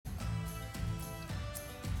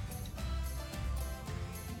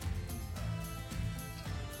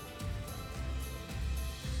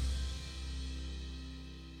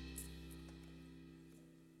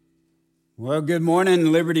Well, good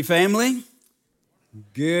morning, Liberty family.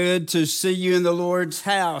 Good to see you in the Lord's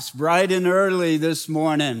house bright and early this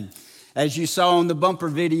morning. As you saw in the bumper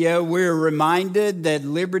video, we're reminded that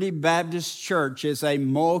Liberty Baptist Church is a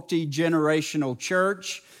multi-generational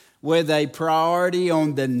church with a priority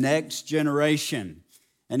on the next generation.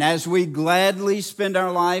 And as we gladly spend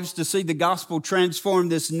our lives to see the gospel transform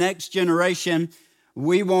this next generation,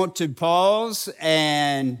 we want to pause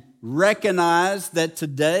and recognize that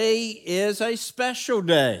today is a special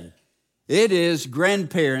day. It is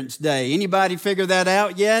Grandparents' Day. Anybody figure that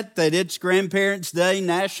out yet, that it's Grandparents' Day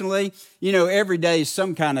nationally? You know, every day is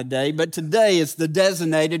some kind of day, but today is the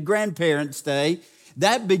designated Grandparents' Day.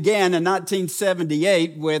 That began in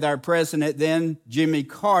 1978 with our president then, Jimmy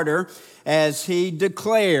Carter, as he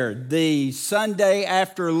declared the Sunday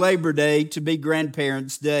after Labor Day to be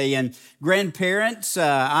Grandparents' Day. And grandparents,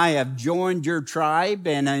 I have joined your tribe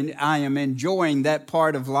and I am enjoying that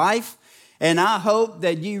part of life. And I hope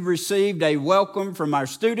that you received a welcome from our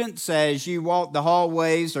students as you walked the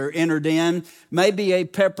hallways or entered in, maybe a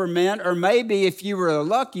peppermint, or maybe if you were a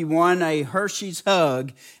lucky one, a Hershey's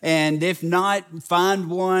hug. And if not, find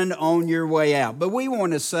one on your way out. But we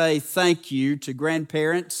want to say thank you to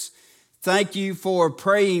grandparents. Thank you for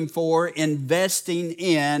praying for, investing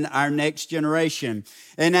in our next generation.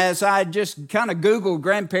 And as I just kind of Googled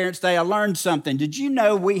Grandparents' Day, I learned something. Did you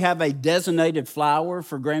know we have a designated flower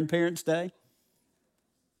for Grandparents' Day?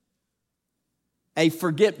 A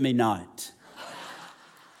forget-me-not.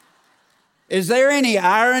 Is there any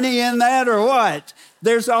irony in that or what?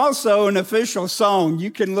 There's also an official song.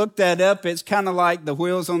 You can look that up. It's kind of like the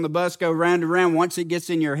wheels on the bus go round and round. Once it gets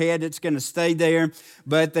in your head, it's going to stay there.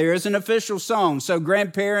 But there is an official song. So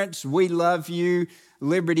grandparents, we love you.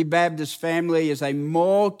 Liberty Baptist family is a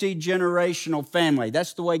multi-generational family.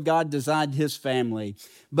 That's the way God designed his family.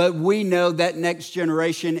 But we know that next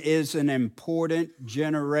generation is an important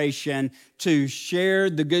generation to share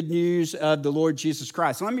the good news of the Lord Jesus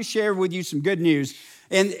Christ. Let me share with you some good news.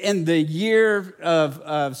 In the year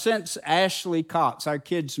of since Ashley Cox, our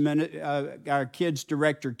kids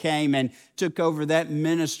director, came and took over that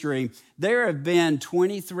ministry, there have been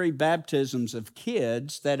 23 baptisms of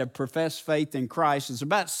kids that have professed faith in Christ. There's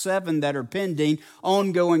about 7 that are pending,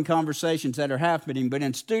 ongoing conversations that are happening. But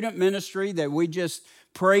in student ministry that we just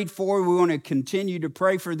prayed for, we want to continue to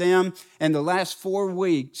pray for them. And the last 4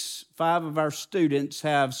 weeks, 5 of our students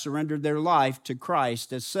have surrendered their life to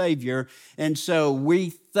Christ as Savior. And so we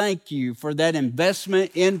thank you for that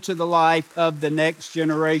investment into the life of the next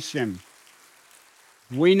generation.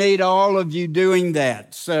 We need all of you doing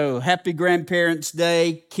that. So happy Grandparents'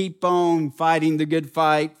 Day. Keep on fighting the good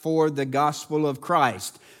fight for the gospel of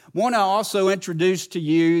Christ. I want to also introduce to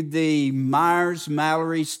you the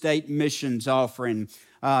Myers-Mallory State Missions Offering.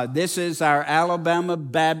 This is our Alabama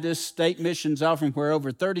Baptist State Missions Offering, where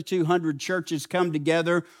over 3,200 churches come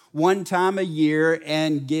together one time a year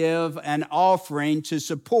and give an offering to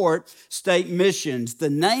support state missions. The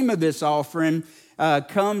name of this offering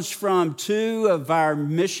comes from 2 of our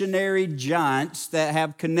missionary giants that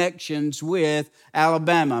have connections with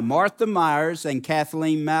Alabama, Martha Myers and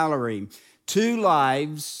Kathleen Mallory. 2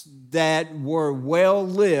 lives that were well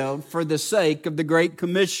lived for the sake of the Great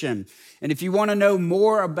Commission. And if you want to know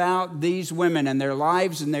more about these women and their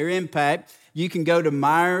lives and their impact, you can go to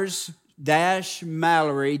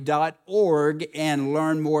myers-mallory.org and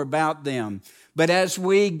learn more about them. But as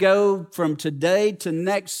we go from today to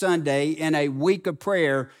next Sunday in a week of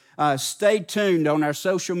prayer, stay tuned on our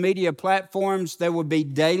social media platforms. There will be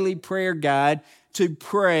daily prayer guide to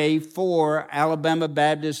pray for Alabama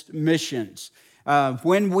Baptist missions.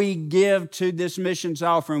 When we give to this missions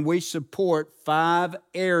offering, we support 5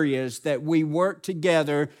 areas that we work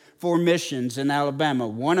together for missions in Alabama.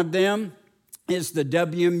 One of them is the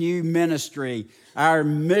WMU ministry, our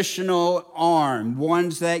missional arm,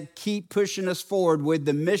 ones that keep pushing us forward with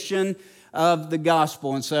the mission of the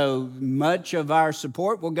gospel. And so much of our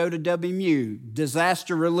support will go to WMU,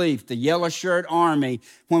 disaster relief, the Yellow Shirt Army,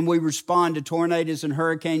 when we respond to tornadoes and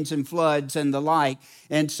hurricanes and floods and the like.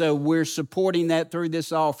 And so we're supporting that through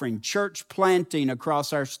this offering. Church planting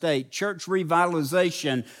across our state, church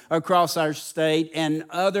revitalization across our state, and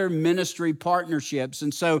other ministry partnerships.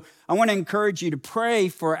 And so I want to encourage you to pray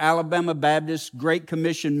for Alabama Baptist Great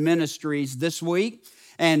Commission Ministries this week.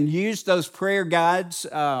 And use those prayer guides.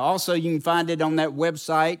 Also, you can find it on that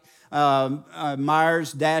website,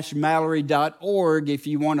 myers-mallory.org, if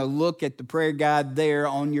you want to look at the prayer guide there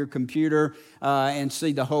on your computer and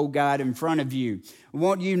see the whole guide in front of you. I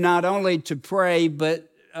want you not only to pray, but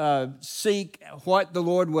seek what the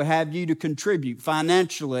Lord will have you to contribute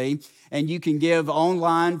financially. And you can give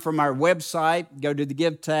online from our website. Go to the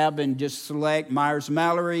Give tab and just select Myers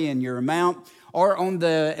Mallory and your amount. Or on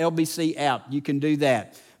the LBC app, you can do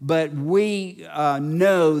that. But we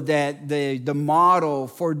know that the model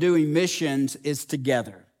for doing missions is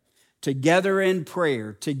together. Together in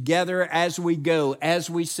prayer, together as we go, as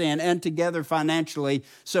we send, and together financially.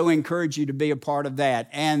 So I encourage you to be a part of that.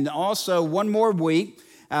 And also one more week,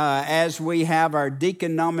 as we have our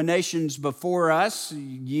deacon nominations before us,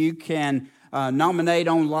 you can nominate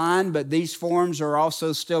online, but these forms are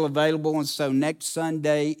also still available. And so next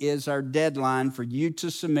Sunday is our deadline for you to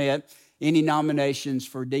submit any nominations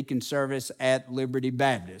for deacon service at Liberty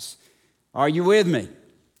Baptist. Are you with me?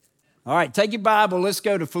 All right, take your Bible. Let's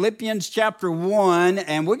go to Philippians chapter 1,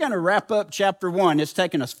 and we're going to wrap up chapter 1. It's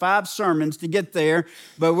taken us 5 sermons to get there,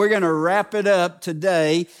 but we're going to wrap it up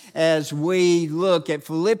today as we look at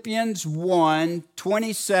Philippians 1,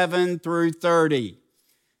 27 through 30.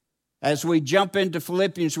 As we jump into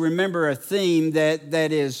Philippians, remember a theme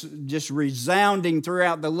that is just resounding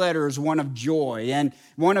throughout the letter is one of joy and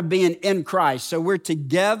one of being in Christ. So we're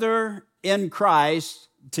together in Christ,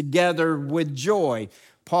 together with joy.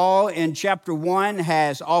 Paul in chapter 1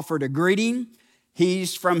 has offered a greeting.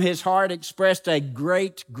 He's from his heart expressed a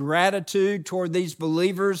great gratitude toward these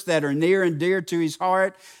believers that are near and dear to his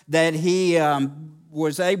heart, that he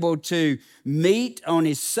was able to meet on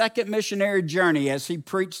his second missionary journey as he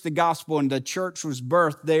preached the gospel and the church was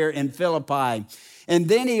birthed there in Philippi. And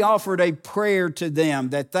then he offered a prayer to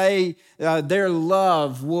them that their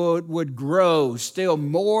love would grow still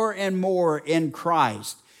more and more in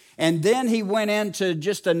Christ. And then he went into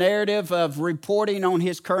just a narrative of reporting on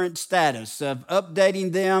his current status, of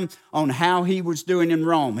updating them on how he was doing in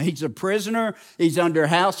Rome. He's a prisoner. He's under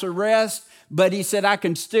house arrest. But he said, I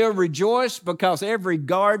can still rejoice because every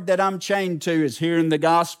guard that I'm chained to is hearing the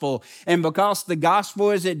gospel. And because the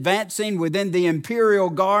gospel is advancing within the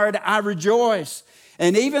imperial guard, I rejoice.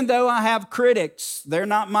 And even though I have critics, they're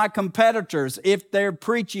not my competitors if they're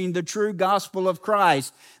preaching the true gospel of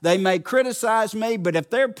Christ. They may criticize me, but if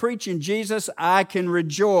they're preaching Jesus, I can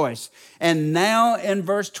rejoice. And now in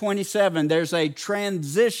verse 27, there's a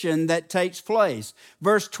transition that takes place.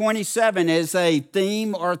 Verse 27 is a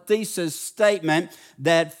theme or thesis statement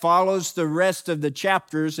that follows the rest of the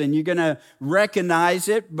chapters, and you're going to recognize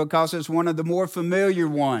it because it's one of the more familiar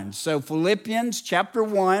ones. So Philippians chapter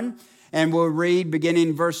 1, and we'll read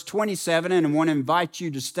beginning verse 27, and I want to invite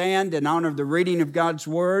you to stand in honor of the reading of God's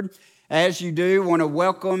word. As you do, I want to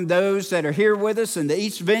welcome those that are here with us in the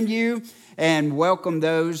East venue and welcome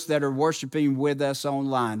those that are worshiping with us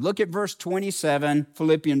online. Look at verse 27,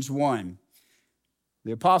 Philippians 1.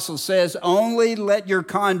 The apostle says, only let your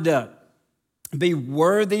conduct be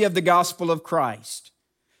worthy of the gospel of Christ,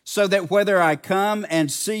 so that whether I come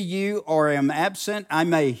and see you or am absent, I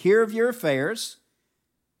may hear of your affairs,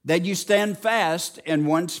 that you stand fast in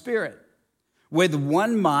one spirit, with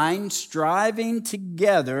one mind, striving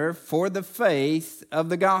together for the faith of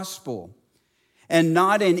the gospel, and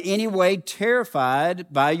not in any way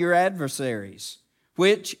terrified by your adversaries,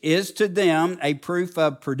 which is to them a proof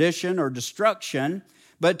of perdition or destruction,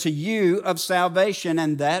 but to you of salvation,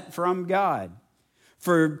 and that from God.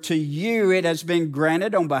 For to you it has been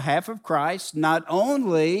granted on behalf of Christ, not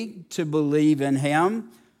only to believe in him,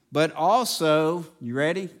 but also, you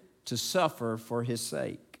ready? To suffer for his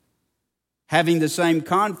sake. Having the same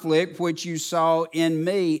conflict which you saw in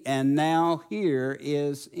me and now here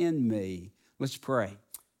is in me. Let's pray.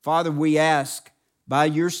 Father, we ask by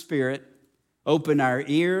your Spirit, open our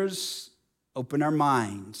ears, open our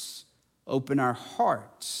minds, open our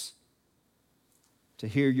hearts to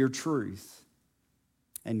hear your truth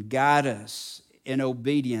and guide us in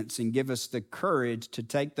obedience and give us the courage to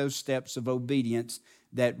take those steps of obedience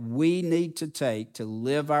that we need to take to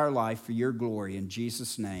live our life for your glory. In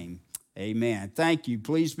Jesus' name, amen. Thank you.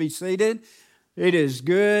 Please be seated. It is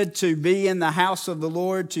good to be in the house of the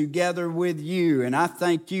Lord together with you, and I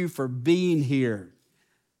thank you for being here.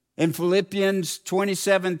 In Philippians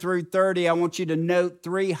 27 through 30, I want you to note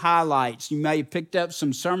 3 highlights. You may have picked up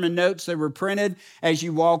some sermon notes that were printed as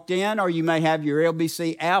you walked in, or you may have your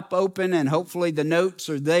LBC app open, and hopefully the notes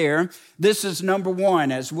are there. This is number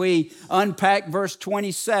 1. As we unpack verse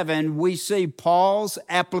 27, we see Paul's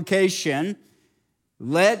application.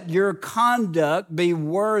 Let your conduct be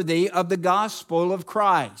worthy of the gospel of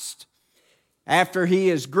Christ. After he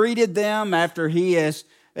has greeted them, after he has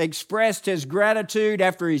expressed his gratitude,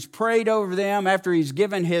 after he's prayed over them, after he's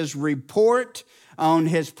given his report, on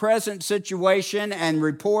his present situation and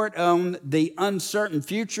report on the uncertain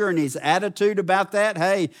future and his attitude about that.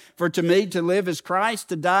 Hey, for to me to live is Christ,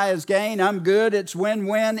 to die is gain. I'm good. It's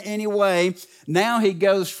win-win anyway. Now he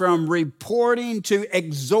goes from reporting to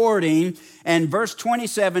exhorting, and verse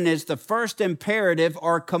 27 is the first imperative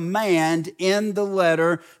or command in the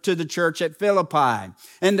letter to the church at Philippi.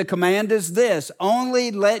 And the command is this: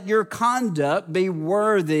 only let your conduct be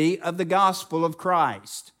worthy of the gospel of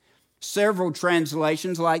Christ. Several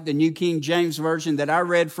translations, like the New King James Version that I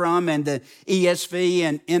read from, and the ESV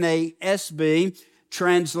and NASB,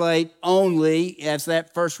 translate only as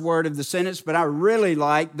that first word of the sentence, but I really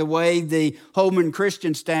like the way the Holman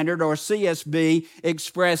Christian Standard, or CSB,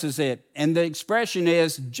 expresses it. And the expression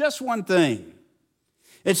is just one thing.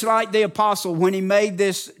 It's like the apostle, when he made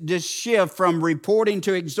this shift from reporting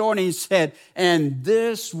to exhorting, he said, and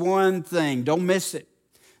this one thing, don't miss it.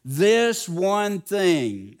 This one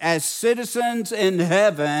thing, as citizens in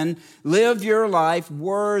heaven, live your life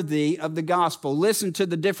worthy of the gospel. Listen to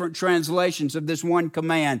the different translations of this one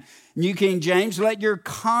command. New King James, let your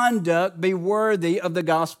conduct be worthy of the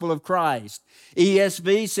gospel of Christ.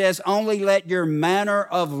 ESV says, only let your manner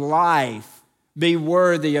of life be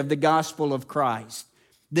worthy of the gospel of Christ.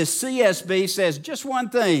 The CSB says just one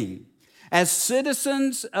thing. As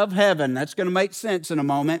citizens of heaven, that's going to make sense in a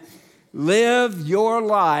moment, live your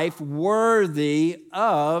life worthy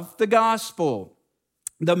of the gospel.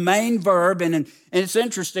 The main verb, and it's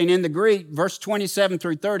interesting, in the Greek, verse 27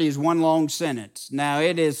 through 30 is one long sentence. Now,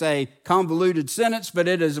 it is a convoluted sentence, but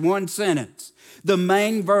it is one sentence. The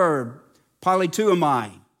main verb,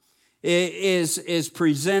 politeuomai, is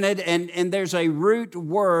presented, and there's a root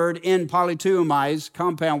word in politeuomai,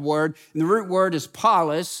 compound word, and the root word is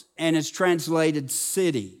polis, and it's translated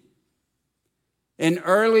city. In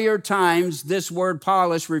earlier times, this word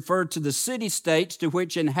polis referred to the city-states to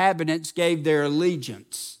which inhabitants gave their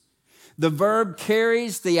allegiance. The verb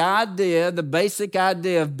carries the idea, the basic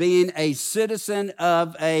idea of being a citizen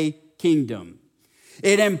of a kingdom.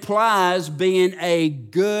 It implies being a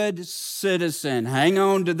good citizen. Hang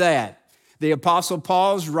on to that. The Apostle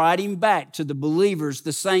Paul's writing back to the believers,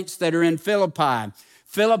 the saints that are in Philippi.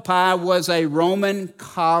 Philippi was a Roman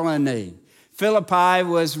colony. Philippi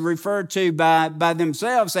was referred to by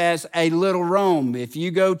themselves as a little Rome. If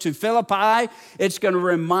you go to Philippi, it's going to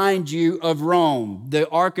remind you of Rome. The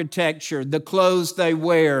architecture, the clothes they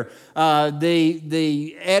wear,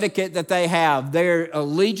 the etiquette that they have, their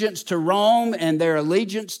allegiance to Rome and their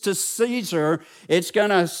allegiance to Caesar, it's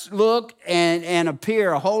going to look and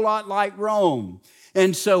appear a whole lot like Rome.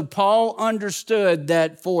 And so Paul understood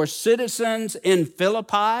that for citizens in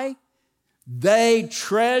Philippi, they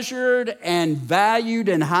treasured and valued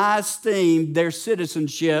and high esteemed their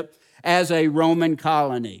citizenship as a Roman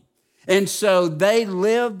colony. And so they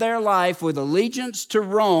lived their life with allegiance to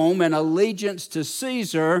Rome and allegiance to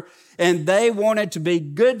Caesar, and they wanted to be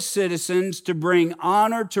good citizens to bring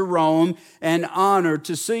honor to Rome and honor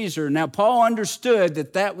to Caesar. Now, Paul understood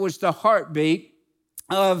that that was the heartbeat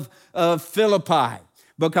of Philippi,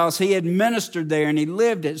 because he had ministered there and he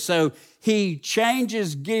lived it. So he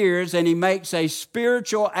changes gears and he makes a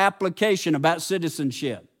spiritual application about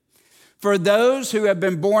citizenship. For those who have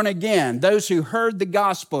been born again, those who heard the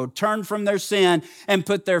gospel, turned from their sin, and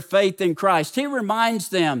put their faith in Christ, he reminds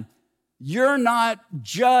them, you're not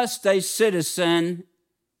just a citizen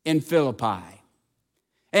in Philippi.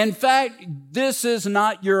 In fact, this is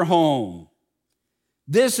not your home.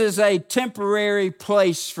 This is a temporary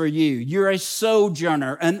place for you. You're a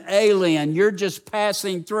sojourner, an alien. You're just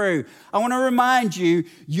passing through. I want to remind you,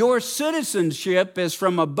 your citizenship is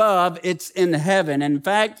from above. It's in heaven. In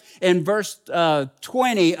fact, in verse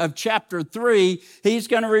 20 of chapter 3, he's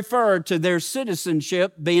going to refer to their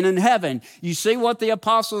citizenship being in heaven. You see what the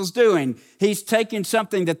apostle's doing? He's taking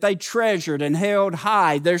something that they treasured and held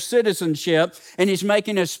high, their citizenship, and he's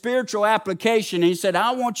making a spiritual application. He said,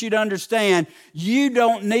 I want you to understand, you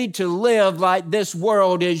don't need to live like this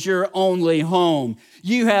world is your only home.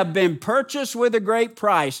 You have been purchased with a great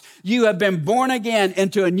price. You have been born again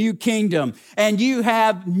into a new kingdom, and you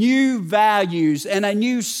have new values and a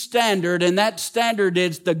new standard, and that standard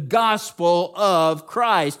is the gospel of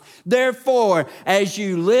Christ. Therefore, as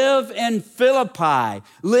you live in Philippi,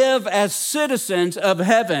 live as citizens of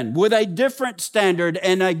heaven with a different standard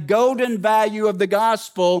and a golden value of the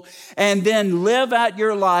gospel, and then live out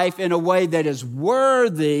your life in a way that is worthy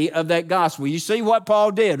worthy of that gospel. You see what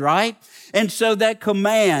Paul did, right? And so that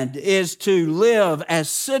command is to live as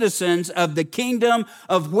citizens of the kingdom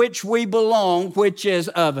of which we belong, which is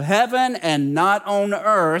of heaven and not on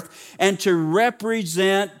earth, and to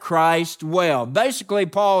represent Christ well. Basically,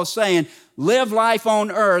 Paul is saying, live life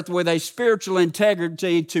on earth with a spiritual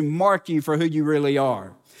integrity to mark you for who you really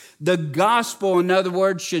are. The gospel, in other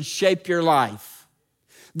words, should shape your life.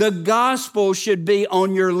 The gospel should be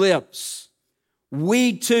on your lips.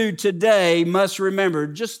 We too today must remember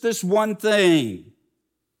just this one thing.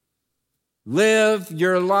 Live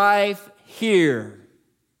your life here,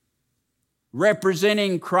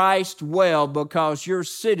 representing Christ well, because your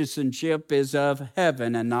citizenship is of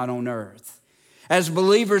heaven and not on earth. As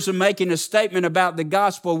believers in making a statement about the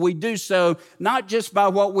gospel, we do so not just by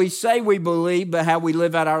what we say we believe, but how we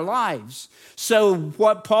live out our lives. So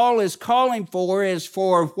what Paul is calling for is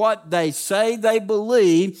for what they say they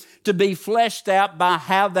believe to be fleshed out by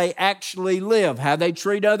how they actually live, how they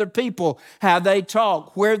treat other people, how they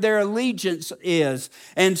talk, where their allegiance is.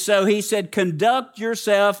 And so he said, conduct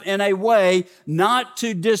yourself in a way not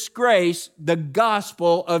to disgrace the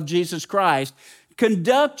gospel of Jesus Christ.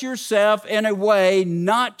 Conduct yourself in a way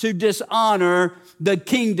not to dishonor the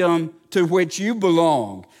kingdom to which you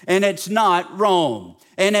belong. And it's not Rome.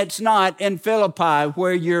 And it's not in Philippi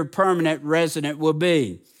where your permanent resident will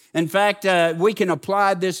be. In fact, we can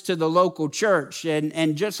apply this to the local church.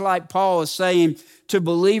 And just like Paul is saying to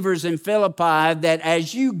believers in Philippi, that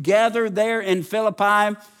as you gather there in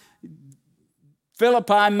Philippi,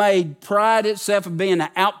 Philippi may pride itself of being an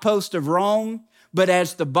outpost of Rome, but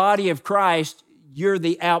as the body of Christ, you're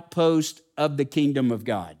the outpost of the kingdom of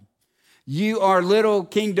God. You are little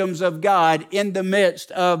kingdoms of God in the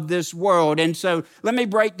midst of this world. And so let me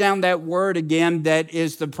break down that word again that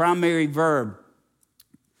is the primary verb.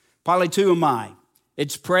 Politeuomai.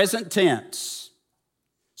 It's present tense.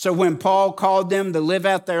 So when Paul called them to live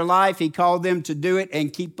out their life, he called them to do it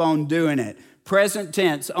and keep on doing it. Present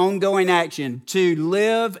tense, ongoing action, to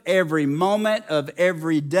live every moment of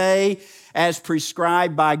every day as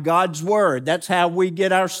prescribed by God's word. That's how we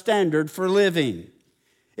get our standard for living.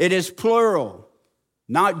 It is plural.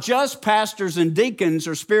 Not just pastors and deacons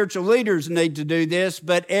or spiritual leaders need to do this,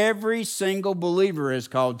 but every single believer is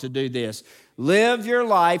called to do this. Live your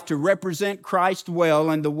life to represent Christ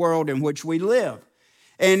well in the world in which we live.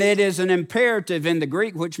 And it is an imperative in the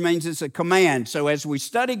Greek, which means it's a command. So as we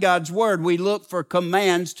study God's word, we look for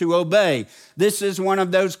commands to obey. This is one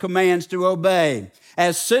of those commands to obey.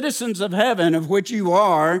 As citizens of heaven, of which you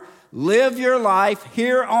are, live your life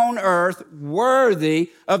here on earth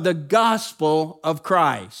worthy of the gospel of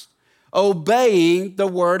Christ. Obeying the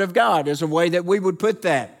word of God is a way that we would put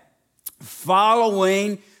that.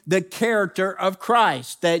 Following the character of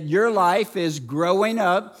Christ, that your life is growing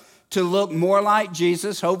up to look more like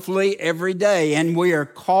Jesus, hopefully every day. And we are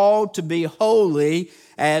called to be holy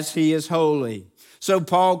as he is holy. So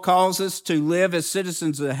Paul calls us to live as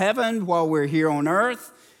citizens of heaven while we're here on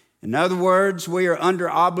earth. In other words, we are under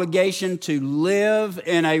obligation to live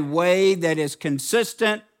in a way that is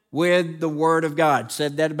consistent with the Word of God.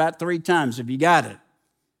 Said that about 3 times. Have you got it?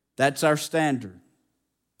 That's our standard.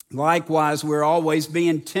 Likewise, we're always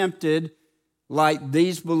being tempted, like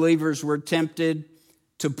these believers were tempted,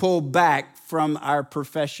 to pull back from our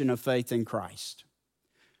profession of faith in Christ.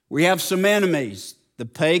 We have some enemies. The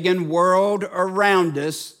pagan world around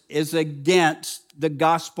us is against the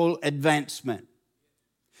gospel advancement.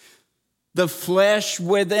 The flesh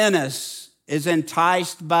within us is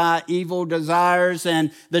enticed by evil desires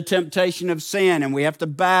and the temptation of sin, and we have to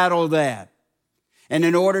battle that. And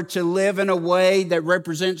in order to live in a way that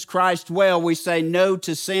represents Christ well, we say no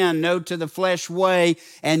to sin, no to the flesh way,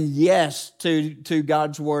 and yes to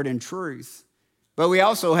God's word and truth. But we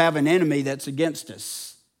also have an enemy that's against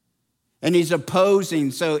us. And he's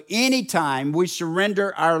opposing. So anytime we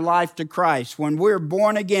surrender our life to Christ, when we're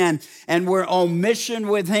born again and we're on mission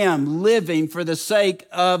with him, living for the sake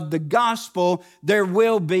of the gospel, there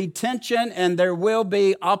will be tension and there will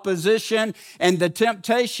be opposition. And the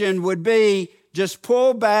temptation would be, just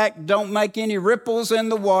pull back, don't make any ripples in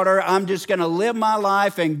the water. I'm just going to live my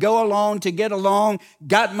life and go along to get along.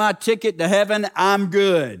 Got my ticket to heaven, I'm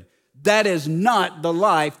good. That is not the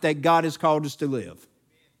life that God has called us to live.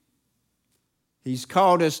 He's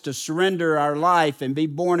called us to surrender our life and be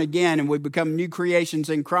born again, and we become new creations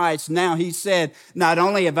in Christ. Now he said, not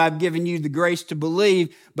only have I given you the grace to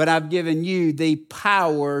believe, but I've given you the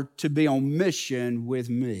power to be on mission with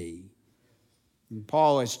me. And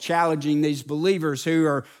Paul is challenging these believers who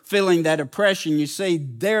are feeling that oppression. You see,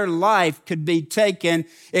 their life could be taken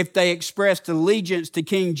if they expressed allegiance to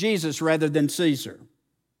King Jesus rather than Caesar.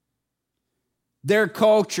 Their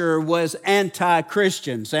culture was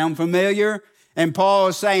anti-Christian. Sound familiar? And Paul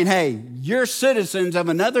is saying, hey, you're citizens of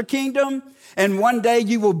another kingdom, and one day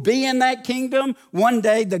you will be in that kingdom. One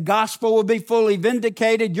day the gospel will be fully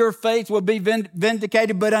vindicated. Your faith will be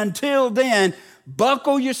vindicated. But until then,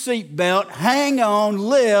 buckle your seatbelt, hang on,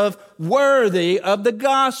 live worthy of the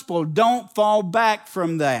gospel. Don't fall back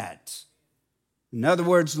from that. In other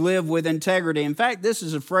words, live with integrity. In fact, this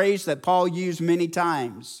is a phrase that Paul used many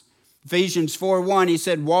times. Ephesians 4:1, he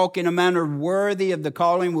said, walk in a manner worthy of the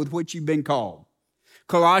calling with which you've been called.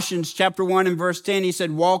 Colossians chapter 1 and verse 10, he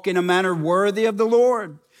said, walk in a manner worthy of the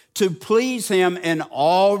Lord, to please him in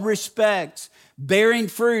all respects, bearing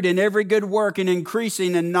fruit in every good work and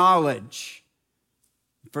increasing in knowledge.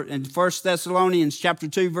 In 1 Thessalonians chapter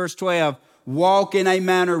 2, verse 12, walk in a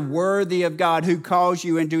manner worthy of God who calls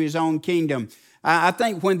you into his own kingdom. I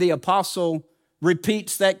think when the apostle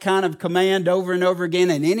repeats that kind of command over and over again,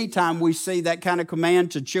 and anytime we see that kind of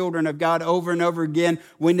command to children of God over and over again,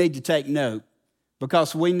 we need to take note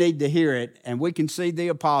because we need to hear it. And we can see the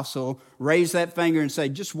apostle raise that finger and say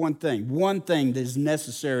just one thing that is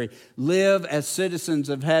necessary. Live as citizens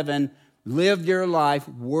of heaven. Live your life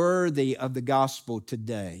worthy of the gospel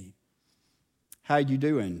today. How are you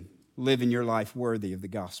doing living your life worthy of the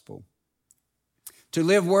gospel? To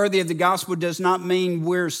live worthy of the gospel does not mean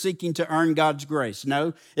we're seeking to earn God's grace.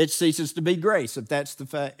 No, it ceases to be grace if that's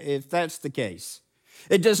the case.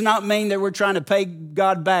 It does not mean that we're trying to pay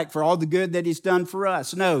God back for all the good that he's done for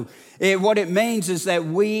us. No, what it means is that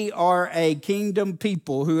we are a kingdom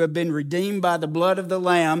people who have been redeemed by the blood of the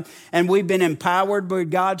Lamb, and we've been empowered by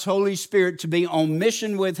God's Holy Spirit to be on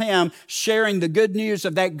mission with him, sharing the good news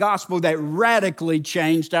of that gospel that radically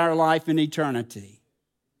changed our life in eternity.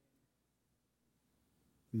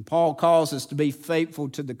 And Paul calls us to be faithful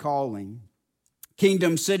to the calling.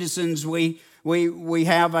 Kingdom citizens, we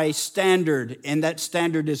have a standard, and that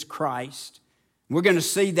standard is Christ. We're going to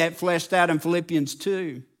see that fleshed out in Philippians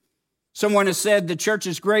 2. Someone has said the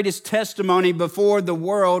church's greatest testimony before the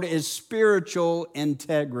world is spiritual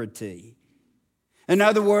integrity. In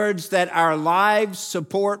other words, that our lives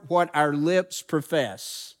support what our lips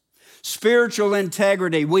profess. Spiritual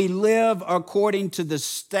integrity. We live according to the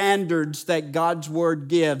standards that God's word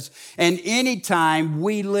gives. And anytime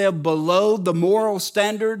we live below the moral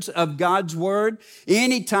standards of God's word,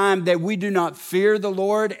 anytime that we do not fear the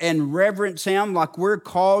Lord and reverence him like we're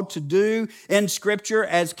called to do in Scripture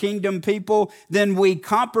as kingdom people, then we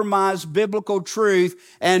compromise biblical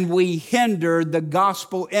truth and we hinder the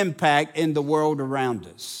gospel impact in the world around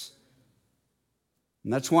us.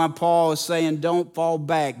 And that's why Paul is saying, don't fall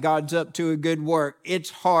back. God's up to a good work. It's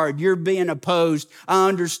hard. You're being opposed. I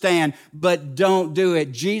understand, but don't do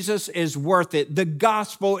it. Jesus is worth it. The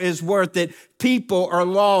gospel is worth it. People are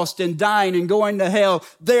lost and dying and going to hell.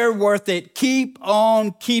 They're worth it. Keep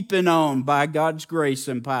on keeping on by God's grace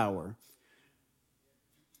and power.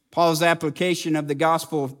 Paul's application of the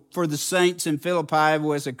gospel for the saints in Philippi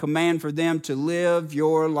was a command for them to live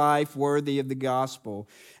your life worthy of the gospel.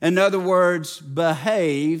 In other words,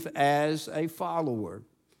 behave as a follower.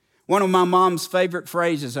 One of my mom's favorite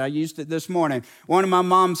phrases, I used it this morning. One of my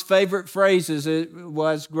mom's favorite phrases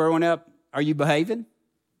was growing up, are you behaving?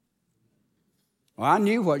 Well, I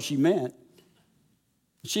knew what she meant.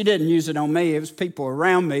 She didn't use it on me. It was people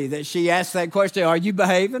around me that she asked that question, are you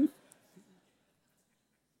behaving?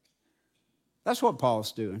 That's what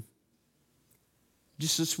Paul's doing.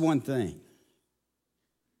 Just this one thing.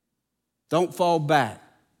 Don't fall back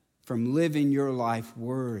from living your life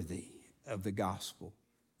worthy of the gospel.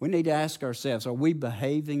 We need to ask ourselves, are we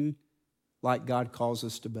behaving like God calls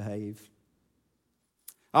us to behave?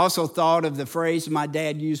 I also thought of the phrase my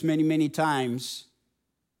dad used many, many times.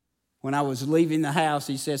 When I was leaving the house,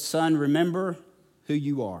 he said, son, remember who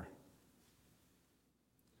you are.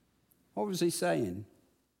 What was he saying?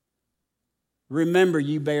 Remember,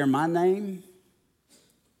 you bear my name.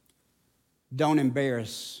 Don't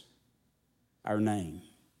embarrass our name.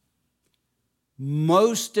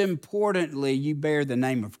 Most importantly, you bear the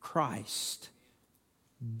name of Christ.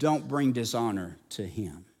 Don't bring dishonor to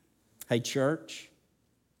him. Hey, church,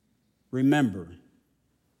 remember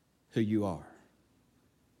who you are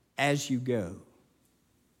as you go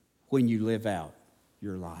when you live out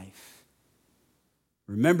your life.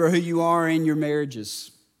 Remember who you are in your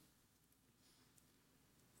marriages.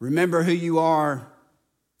 Remember who you are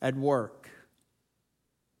at work.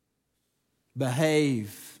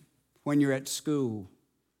 Behave when you're at school,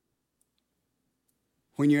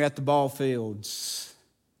 when you're at the ball fields.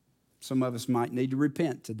 Some of us might need to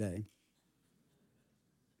repent today.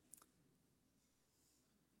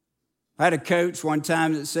 I had a coach one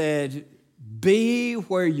time that said, Be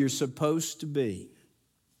where you're supposed to be.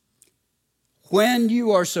 When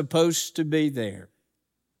you are supposed to be there.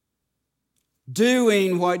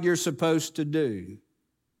 Doing what you're supposed to do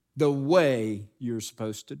the way you're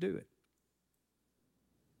supposed to do it.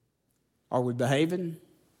 Are we behaving?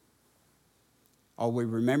 Are we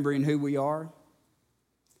remembering who we are?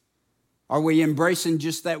 Are we embracing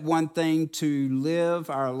just that one thing to live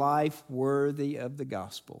our life worthy of the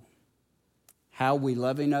gospel? How we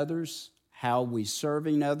loving others, how we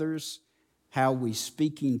serving others, how we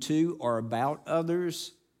speaking to or about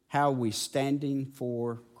others, how we standing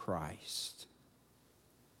for Christ.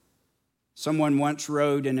 Someone once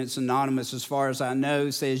wrote, and it's anonymous as far as I know,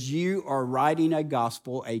 says, you are writing a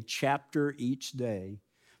gospel, a chapter each day,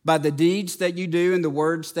 by the deeds that you do and the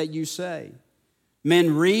words that you say.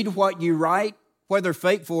 Men read what you write, whether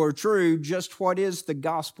faithful or true, just what is the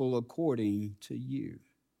gospel according to you.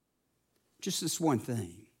 Just this one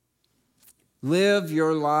thing. Live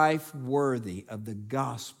your life worthy of the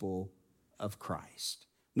gospel of Christ.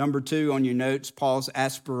 Number 2 on your notes, Paul's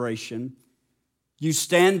aspiration. You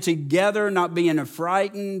stand together, not being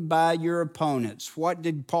frightened by your opponents. What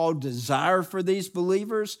did Paul desire for these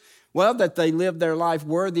believers? Well, that they live their life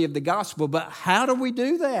worthy of the gospel. But how do we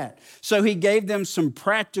do that? So he gave them some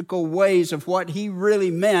practical ways of what he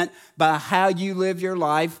really meant by how you live your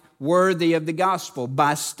life worthy of the gospel.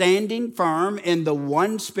 By standing firm in the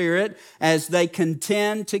one Spirit as they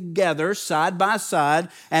contend together side by side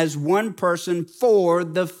as one person for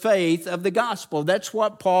the faith of the gospel. That's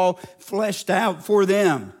what Paul fleshed out for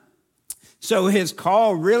them. So his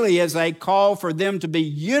call really is a call for them to be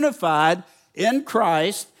unified in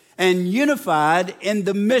Christ and unified in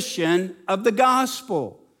the mission of the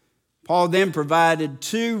gospel. Paul then provided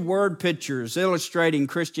 2 word pictures illustrating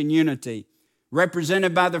Christian unity,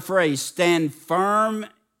 represented by the phrase, stand firm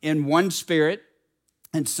in one Spirit,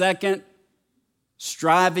 and second,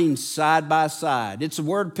 striving side by side. It's a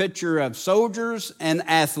word picture of soldiers and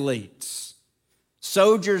athletes.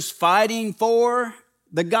 Soldiers fighting for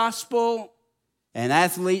the gospel, and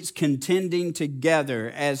athletes contending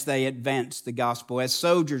together as they advance the gospel. As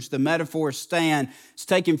soldiers, the metaphor stand is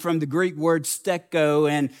taken from the Greek word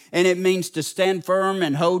steko, and it means to stand firm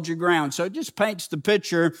and hold your ground. So it just paints the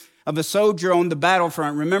picture of a soldier on the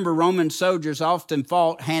battlefront. Remember, Roman soldiers often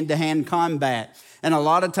fought hand-to-hand combat. And a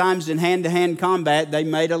lot of times in hand-to-hand combat, they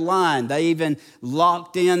made a line. They even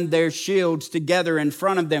locked in their shields together in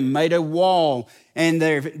front of them, made a wall, and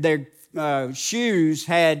their shoes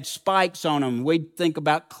had spikes on them. We think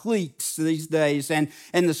about cleats these days. And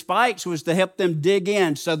the spikes was to help them dig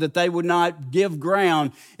in so that they would not give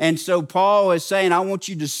ground. And so Paul is saying, I want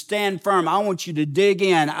you to stand firm. I want you to dig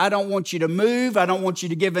in. I don't want you to move. I don't want you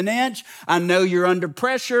to give an inch. I know you're under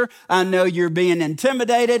pressure. I know you're being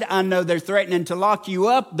intimidated. I know they're threatening to lock you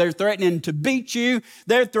up. They're threatening to beat you.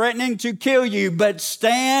 They're threatening to kill you. But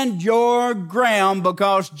stand your ground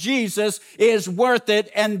because Jesus is worth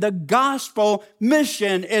it, and the gospel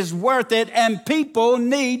mission is worth it, and people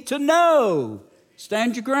need to know.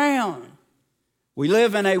 Stand your ground. We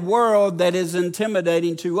live in a world that is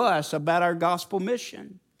intimidating to us about our gospel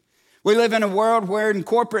mission. We live in a world where in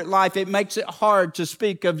corporate life it makes it hard to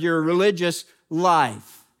speak of your religious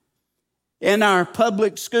life. In our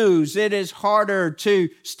public schools, it is harder to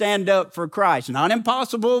stand up for Christ. Not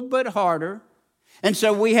impossible, but harder. And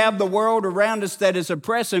so we have the world around us that is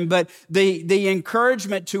oppressing, but the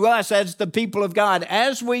encouragement to us as the people of God,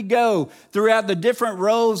 as we go throughout the different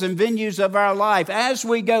roles and venues of our life, as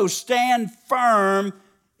we go, stand firm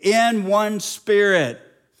in one Spirit.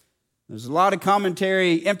 There's a lot of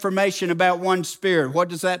commentary, information about one Spirit. What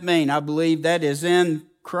does that mean? I believe that is in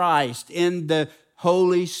Christ, in the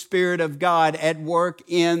Holy Spirit of God at work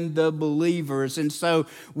in the believers. And so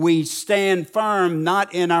we stand firm,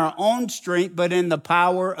 not in our own strength, but in the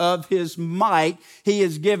power of His might. He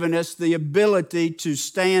has given us the ability to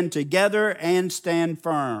stand together and stand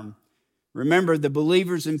firm. Remember, the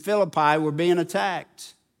believers in Philippi were being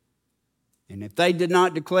attacked. And if they did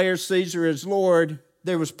not declare Caesar as Lord,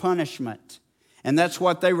 there was punishment. And that's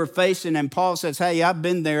what they were facing. And Paul says, hey, I've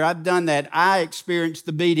been there. I've done that. I experienced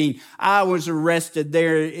the beating. I was arrested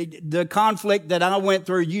there. The conflict that I went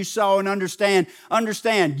through, you saw and understand.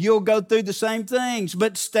 Understand, you'll go through the same things,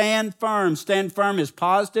 but stand firm. Stand firm is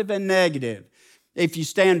positive and negative. If you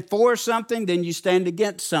stand for something, then you stand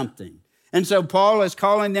against something. And so Paul is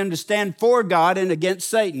calling them to stand for God and against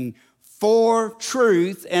Satan, for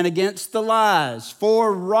truth and against the lies,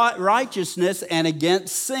 for righteousness and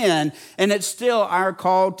against sin. And it's still our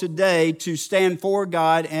call today to stand for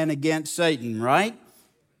God and against Satan, right?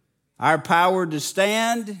 Our power to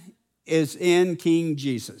stand is in King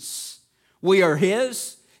Jesus. We are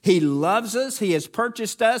His. He loves us. He has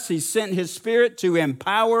purchased us. He sent His Spirit to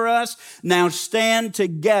empower us. Now stand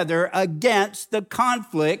together against the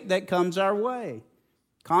conflict that comes our way.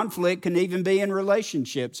 Conflict can even be in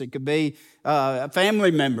relationships. It could be a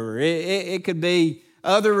family member. It could be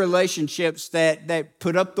other relationships that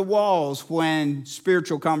put up the walls when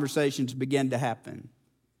spiritual conversations begin to happen.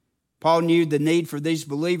 Paul knew the need for these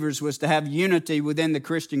believers was to have unity within the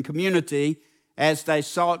Christian community as they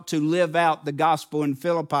sought to live out the gospel in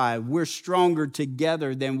Philippi. We're stronger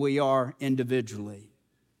together than we are individually.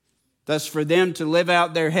 Thus, for them to live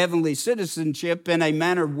out their heavenly citizenship in a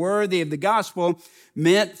manner worthy of the gospel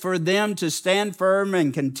meant for them to stand firm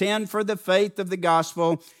and contend for the faith of the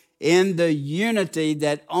gospel in the unity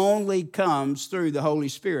that only comes through the Holy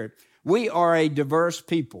Spirit. We are a diverse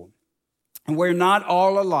people, and we're not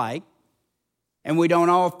all alike, and we don't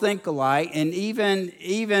all think alike, and even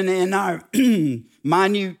in our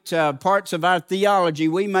minute parts of our theology,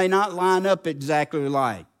 we may not line up exactly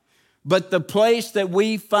alike. But the place that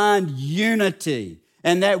we find unity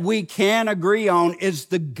and that we can agree on is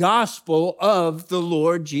the gospel of the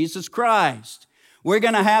Lord Jesus Christ. We're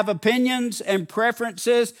going to have opinions and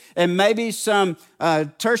preferences and maybe some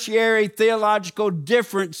tertiary theological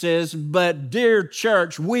differences, but dear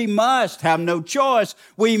church, we must have no choice.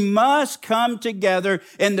 We must come together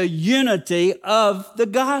in the unity of the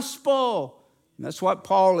gospel. And that's what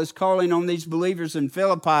Paul is calling on these believers in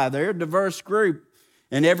Philippi. They're a diverse group.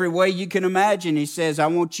 In every way you can imagine, he says, I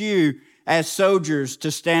want you as soldiers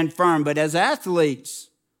to stand firm, but as athletes,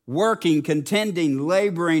 working, contending,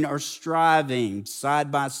 laboring, or striving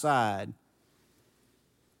side by side.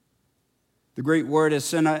 The Greek word is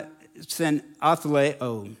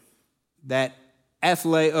athleo. That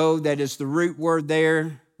athleo, that is the root word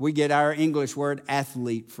there, we get our English word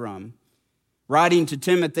athlete from. Writing to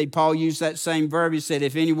Timothy, Paul used that same verb. He said,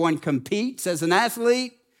 if anyone competes as an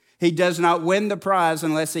athlete, he does not win the prize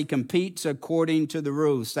unless he competes according to the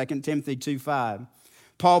rules. 2 Timothy 2:5.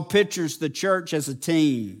 Paul pictures the church as a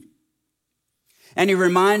team. And he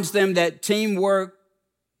reminds them that teamwork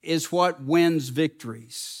is what wins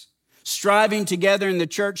victories. Striving together in the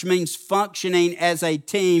church means functioning as a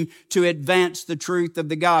team to advance the truth of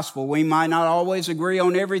the gospel. We might not always agree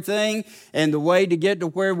on everything and the way to get to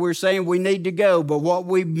where we're saying we need to go, but what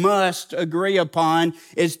we must agree upon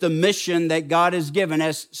is the mission that God has given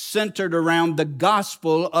us, centered around the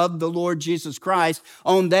gospel of the Lord Jesus Christ.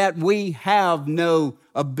 On that, we have no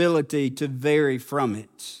ability to vary from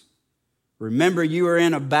it. Remember, you are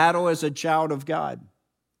in a battle as a child of God.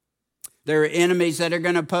 There are enemies that are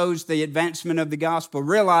going to oppose the advancement of the gospel.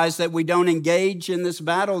 Realize that we don't engage in this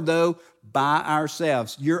battle, though, by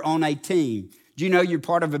ourselves. You're on a team. Do you know you're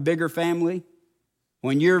part of a bigger family?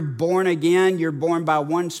 When you're born again, you're born by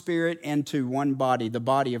one Spirit into one body, the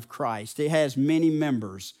body of Christ. It has many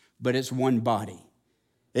members, but it's one body.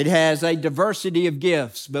 It has a diversity of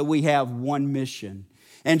gifts, but we have one mission.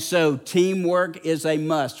 And so teamwork is a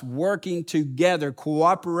must. Working together,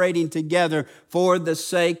 cooperating together for the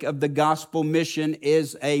sake of the gospel mission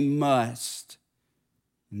is a must.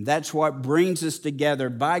 And that's what brings us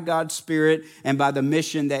together by God's Spirit and by the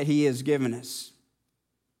mission that He has given us.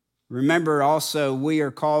 Remember also, we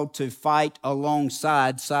are called to fight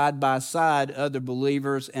alongside, side by side, other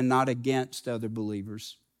believers and not against other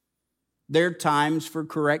believers. There are times for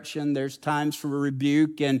correction, there's times for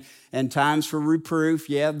rebuke and times for reproof.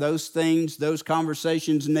 Yeah, those things, those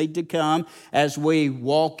conversations need to come as we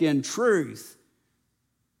walk in truth.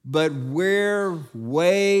 But we're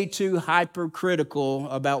way too hypercritical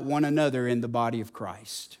about one another in the body of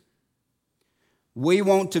Christ. We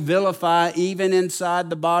want to vilify, even inside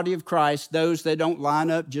the body of Christ, those that don't line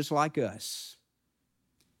up just like us.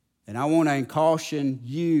 And I want to caution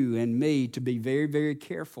you and me to be very, very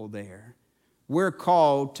careful there. We're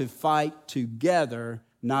called to fight together,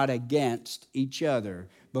 not against each other,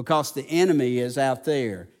 because the enemy is out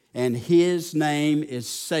there, and his name is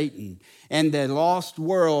Satan. And the lost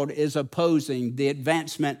world is opposing the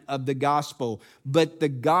advancement of the gospel. But the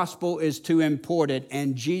gospel is too important,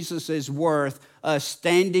 and Jesus is worth us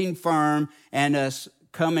standing firm and us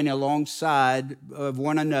coming alongside of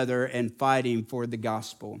one another and fighting for the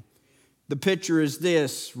gospel. The picture is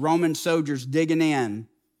this: Roman soldiers digging in.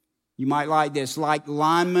 You might like this, like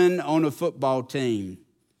linemen on a football team,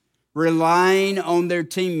 relying on their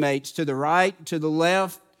teammates to the right, to the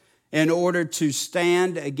left, in order to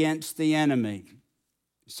stand against the enemy.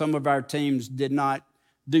 Some of our teams did not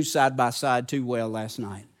do side by side too well last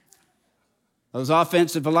night. Those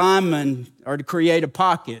offensive linemen are to create a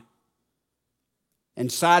pocket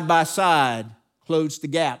and side by side close the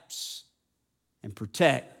gaps and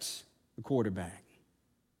protect the quarterback.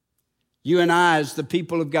 You and I, as the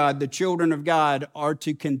people of God, the children of God, are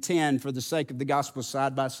to contend for the sake of the gospel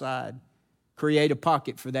side by side. Create a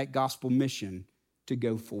pocket for that gospel mission to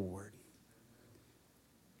go forward.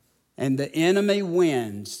 And the enemy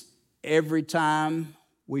wins every time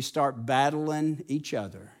we start battling each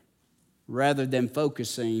other rather than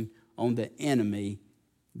focusing on the enemy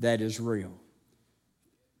that is real.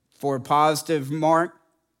 For a positive mark,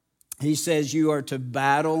 he says you are to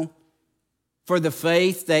battle for the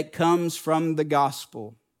faith that comes from the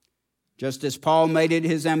gospel. Just as Paul made it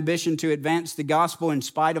his ambition to advance the gospel in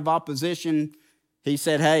spite of opposition, he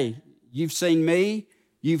said, hey, you've seen me,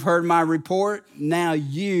 you've heard my report, now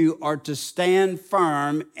you are to stand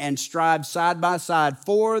firm and strive side by side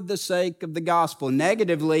for the sake of the gospel.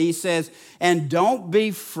 Negatively, he says, and don't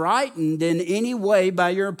be frightened in any way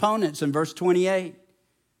by your opponents in verse 28.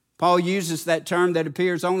 Paul uses that term that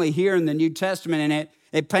appears only here in the New Testament, and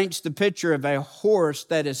it paints the picture of a horse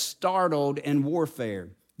that is startled in warfare.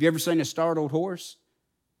 Have you ever seen a startled horse?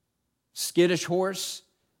 Skittish horse?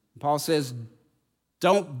 Paul says,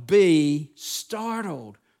 don't be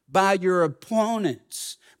startled by your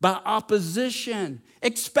opponents, by opposition.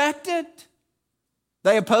 Expect it.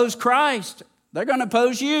 They oppose Christ. They're going to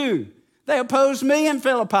oppose you. They opposed me in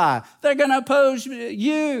Philippi. They're going to oppose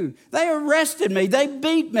you. They arrested me. They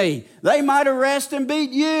beat me. They might arrest and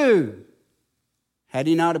beat you. Had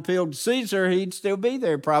he not appealed to Caesar, he'd still be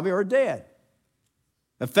there probably or dead.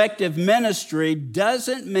 Effective ministry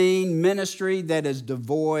doesn't mean ministry that is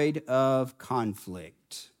devoid of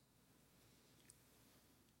conflict.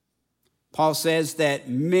 Paul says that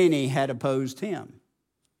many had opposed him.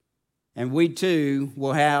 And we too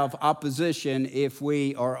will have opposition if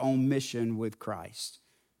we are on mission with Christ.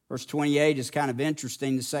 Verse 28 is kind of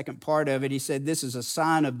interesting, the second part of it. He said, this is a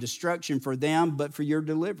sign of destruction for them, but for your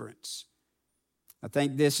deliverance. I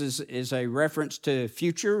think this is a reference to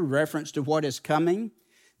future, reference to what is coming,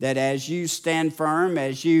 that as you stand firm,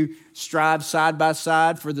 as you strive side by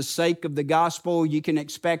side for the sake of the gospel, you can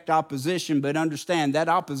expect opposition, but understand that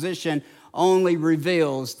opposition only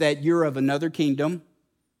reveals that you're of another kingdom.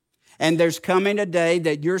 And there's coming a day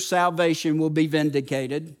that your salvation will be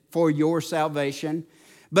vindicated for your salvation.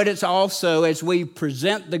 But it's also, as we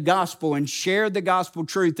present the gospel and share the gospel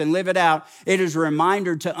truth and live it out, it is a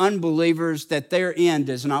reminder to unbelievers that their end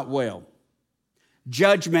is not well.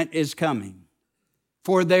 Judgment is coming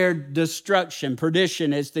for their destruction.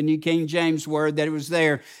 Perdition is the New King James word that was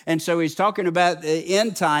there. And so he's talking about the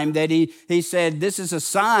end time that he said this is a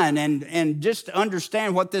sign. And just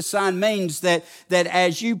understand what this sign means, that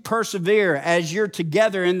as you persevere, as you're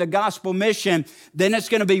together in the gospel mission, then it's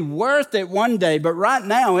going to be worth it one day. But right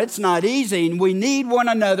now it's not easy. And we need one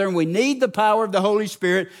another, and we need the power of the Holy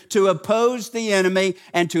Spirit to oppose the enemy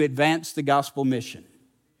and to advance the gospel mission.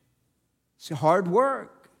 It's hard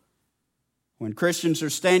work. When Christians are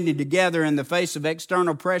standing together in the face of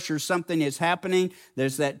external pressure, something is happening.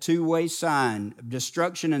 There's that two-way sign of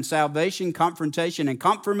destruction and salvation, confrontation and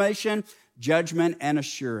confirmation, judgment and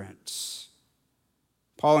assurance.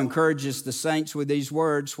 Paul encourages the saints with these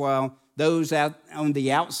words while those out on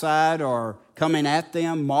the outside are coming at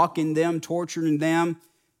them, mocking them, torturing them.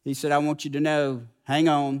 He said, I want you to know, hang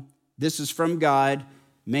on, this is from God,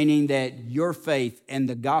 meaning that your faith and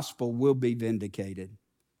the gospel will be vindicated.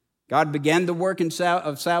 God began the work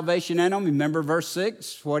of salvation in them. Remember verse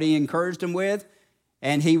 6, what he encouraged them with?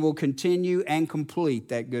 And he will continue and complete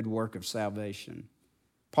that good work of salvation.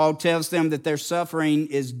 Paul tells them that their suffering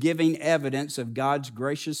is giving evidence of God's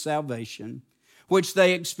gracious salvation, which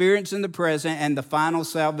they experience in the present, and the final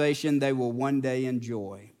salvation they will one day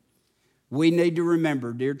enjoy. We need to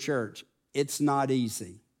remember, dear church, it's not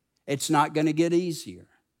easy. It's not going to get easier.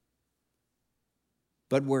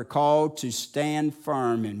 But we're called to stand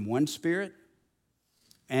firm in one spirit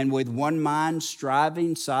and with one mind,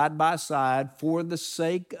 striving side by side for the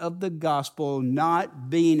sake of the gospel, not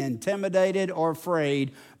being intimidated or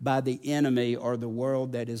afraid by the enemy or the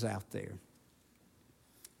world that is out there.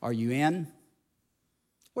 Are you in?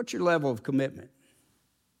 What's your level of commitment?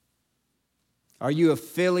 Are you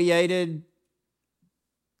affiliated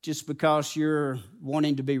just because you're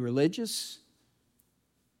wanting to be religious?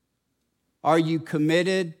 Are you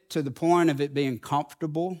committed to the point of it being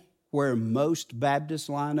comfortable, where most Baptists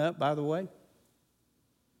line up, by the way?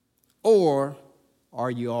 Or are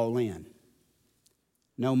you all in,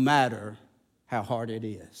 no matter how hard it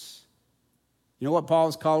is? You know what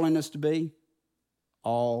Paul's calling us to be?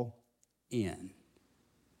 All in.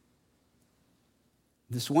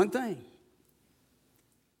 This one thing.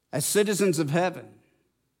 As citizens of heaven,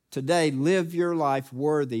 today, live your life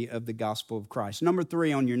worthy of the gospel of Christ. Number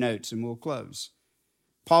 3 on your notes, and we'll close.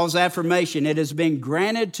 Paul's affirmation, it has been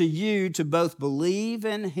granted to you to both believe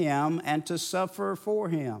in him and to suffer for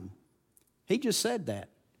him. He just said that.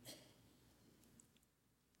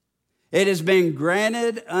 It has been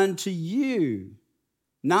granted unto you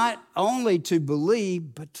not only to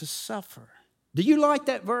believe, but to suffer. Do you like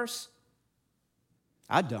that verse?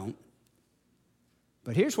 I don't.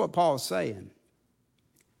 But here's what Paul's saying.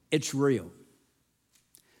 It's real.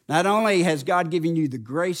 Not only has God given you the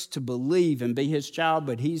grace to believe and be his child,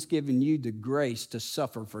 but he's given you the grace to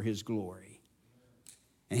suffer for his glory.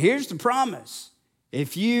 And here's the promise.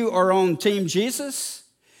 If you are on Team Jesus,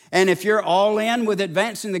 and if you're all in with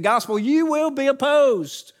advancing the gospel, you will be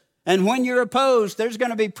opposed. And when you're opposed, there's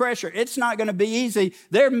going to be pressure. It's not going to be easy.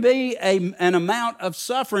 There will be an amount of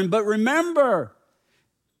suffering. But remember,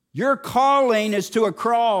 your calling is to a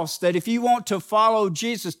cross, that if you want to follow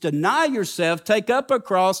Jesus, deny yourself, take up a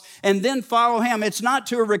cross, and then follow him. It's not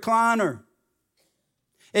to a recliner.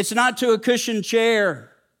 It's not to a cushioned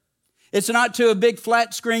chair. It's not to a big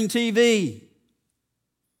flat screen TV.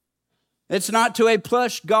 It's not to a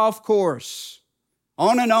plush golf course.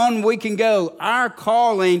 On and on we can go. Our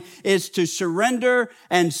calling is to surrender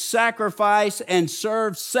and sacrifice and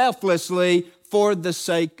serve selflessly for the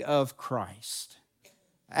sake of Christ.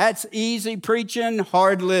 That's easy preaching,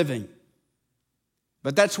 hard living.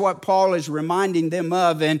 But that's what Paul is reminding them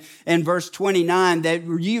of in verse 29, that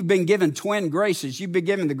you've been given twin graces. You've been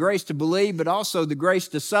given the grace to believe, but also the grace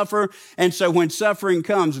to suffer. And so when suffering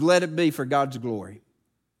comes, let it be for God's glory.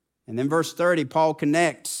 And then verse 30, Paul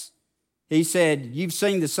connects. He said, you've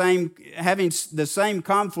seen having the same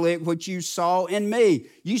conflict which you saw in me.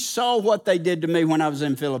 You saw what they did to me when I was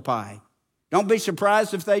in Philippi. Don't be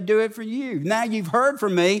surprised if they do it for you. Now you've heard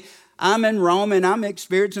from me. I'm in Rome and I'm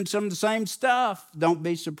experiencing some of the same stuff. Don't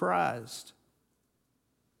be surprised.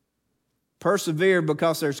 Persevere,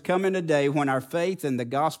 because there's coming a day when our faith in the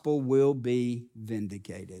gospel will be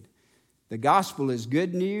vindicated. The gospel is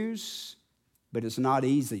good news, but it's not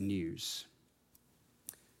easy news.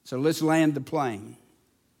 So let's land the plane.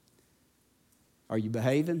 Are you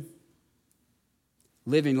behaving?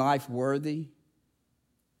 Living life worthy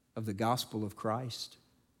of the gospel of Christ?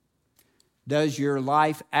 Does your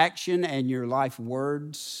life action and your life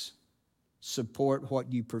words support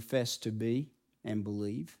what you profess to be and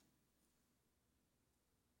believe?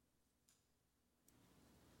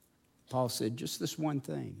 Paul said just this one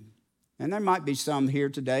thing. And there might be some here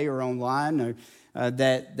today or online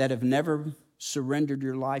that have never surrendered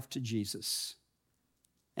your life to Jesus.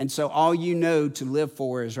 And so all you know to live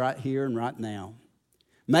for is right here and right now.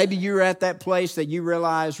 Maybe you're at that place that you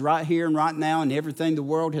realize right here and right now, and everything the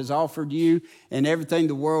world has offered you and everything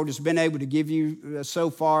the world has been able to give you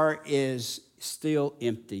so far is still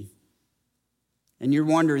empty. And you're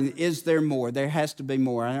wondering, is there more? There has to be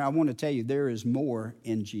more. And I want to tell you, there is more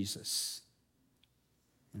in Jesus.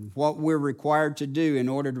 And what we're required to do in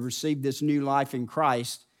order to receive this new life in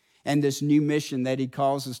Christ and this new mission that he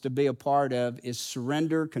calls us to be a part of is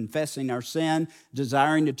surrender, confessing our sin,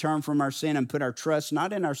 desiring to turn from our sin and put our trust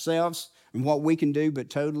not in ourselves and what we can do,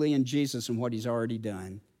 but totally in Jesus and what he's already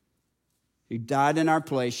done. Who died in our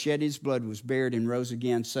place, shed his blood, was buried, and rose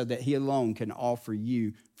again so that he alone can offer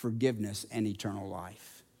you forgiveness and eternal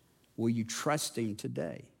life. Will you trust him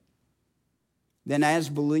today? Then as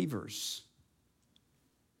believers,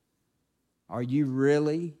 are you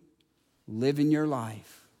really living your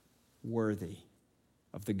life worthy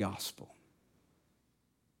of the gospel?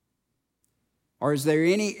 Or is there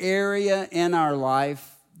any area in our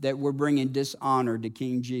life that we're bringing dishonor to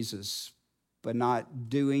King Jesus, but not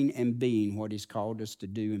doing and being what he's called us to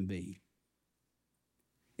do and be?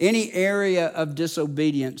 Any area of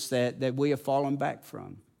disobedience that we have fallen back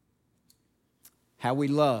from? How we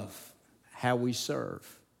love, how we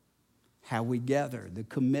serve, how we gather, the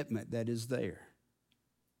commitment that is there.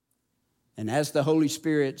 And as the Holy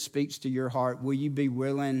Spirit speaks to your heart, will you be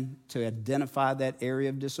willing to identify that area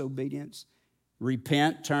of disobedience?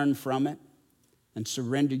 Repent, turn from it, and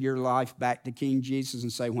surrender your life back to King Jesus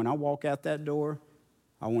and say, when I walk out that door,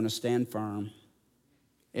 I want to stand firm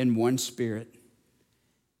in one spirit,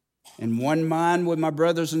 in one mind with my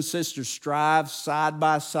brothers and sisters, strive side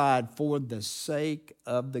by side for the sake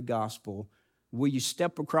of the gospel. Will you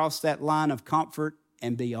step across that line of comfort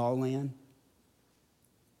and be all in?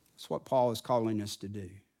 That's what Paul is calling us to do.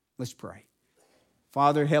 Let's pray.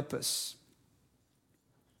 Father, help us.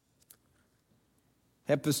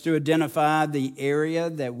 Help us to identify the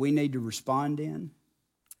area that we need to respond in.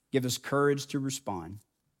 Give us courage to respond.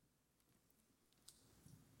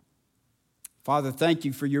 Father, thank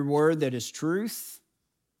you for your word that is truth.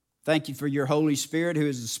 Thank you for your Holy Spirit, who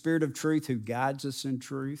is the Spirit of truth, who guides us in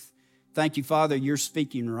truth. Thank you, Father, you're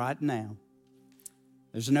speaking right now.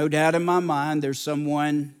 There's no doubt in my mind there's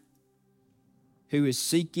someone who is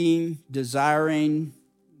seeking, desiring,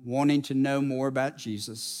 wanting to know more about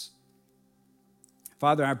Jesus.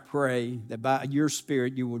 Father, I pray that by your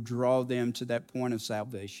Spirit you will draw them to that point of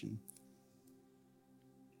salvation.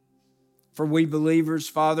 For we believers,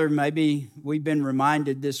 Father, maybe we've been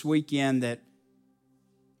reminded this weekend that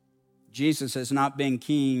Jesus has not been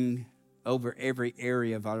king over every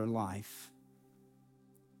area of our life.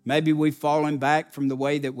 Maybe we've fallen back from the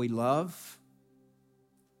way that we love.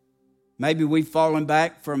 Maybe we've fallen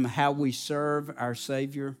back from how we serve our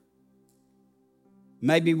Savior.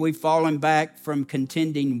 Maybe we've fallen back from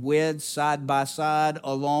contending with, side by side,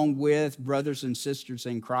 along with brothers and sisters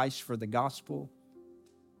in Christ for the gospel.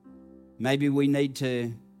 Maybe we need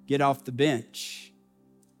to get off the bench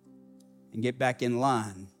and get back in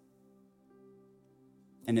line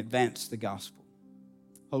and advance the gospel.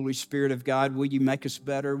 Holy Spirit of God, will you make us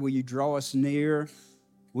better? Will you draw us near?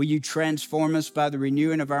 Will you transform us by the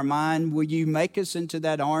renewing of our mind? Will you make us into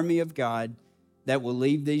that army of God that will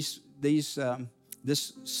leave this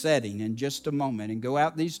setting in just a moment and go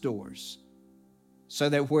out these doors so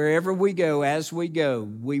that wherever we go, as we go,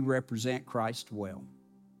 we represent Christ well.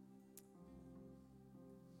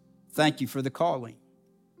 Thank you for the calling.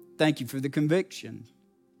 Thank you for the conviction.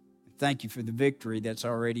 Thank you for the victory that's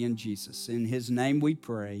already in Jesus. In his name we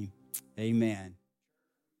pray. Amen.